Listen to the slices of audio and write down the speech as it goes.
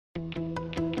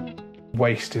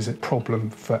Waste is a problem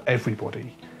for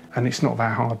everybody, and it's not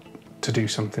that hard to do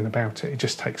something about it. It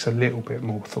just takes a little bit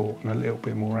more thought and a little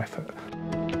bit more effort.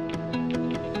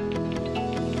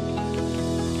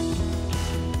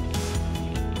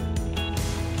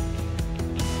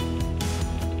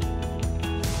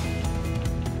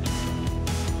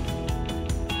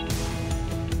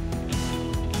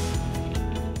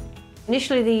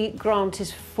 Initially, the grant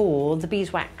is for the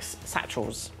beeswax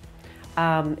satchels.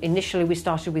 Initially, we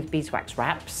started with beeswax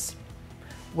wraps,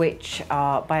 which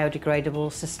are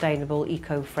biodegradable, sustainable,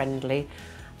 eco-friendly,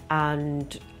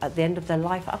 and at the end of their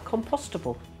life are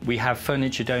compostable. We have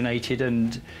furniture donated,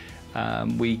 and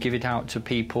we give it out to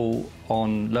people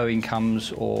on low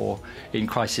incomes or in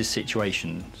crisis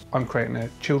situations. I'm creating a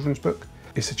children's book.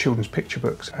 It's a children's picture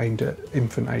book aimed at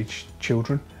infant-aged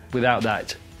children. Without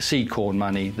that seed corn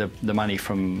money, the money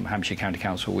from Hampshire County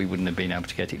Council, we wouldn't have been able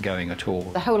to get it going at all.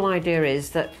 The whole idea is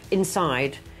that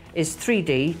inside is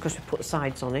 3D, because we put the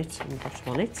sides on it and the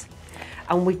bottom on it,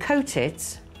 and we coat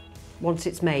it once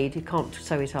it's made, you can't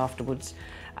sew it afterwards,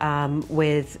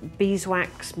 with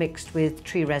beeswax mixed with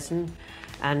tree resin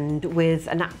and with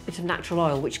a bit of natural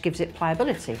oil, which gives it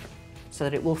pliability so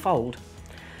that it will fold.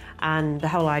 And the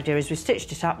whole idea is we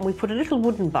stitched it up and we put a little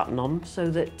wooden button on so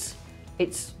that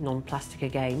it's non-plastic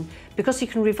again, because you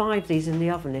can revive these in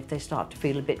the oven if they start to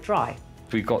feel a bit dry.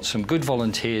 We've got some good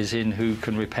volunteers in who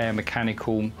can repair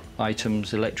mechanical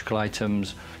items, electrical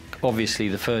items, obviously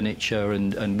the furniture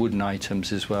and wooden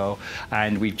items as well.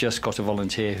 And we've just got a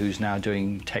volunteer who's now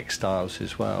doing textiles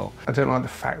as well. I don't like the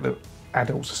fact that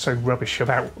adults are so rubbish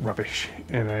about rubbish,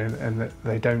 you know, and that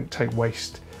they don't take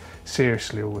waste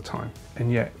seriously all the time.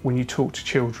 And yet, when you talk to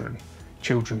children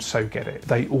so get it.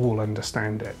 They all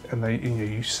understand it, and they,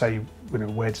 you say,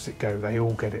 where does it go? They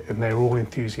all get it, and they're all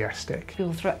enthusiastic.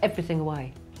 People throw everything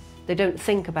away. They don't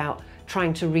think about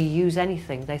trying to reuse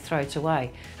anything, they throw it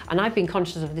away. And I've been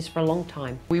conscious of this for a long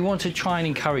time. We want to try and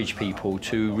encourage people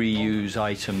to reuse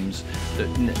items that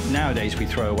nowadays we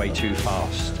throw away too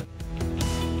fast.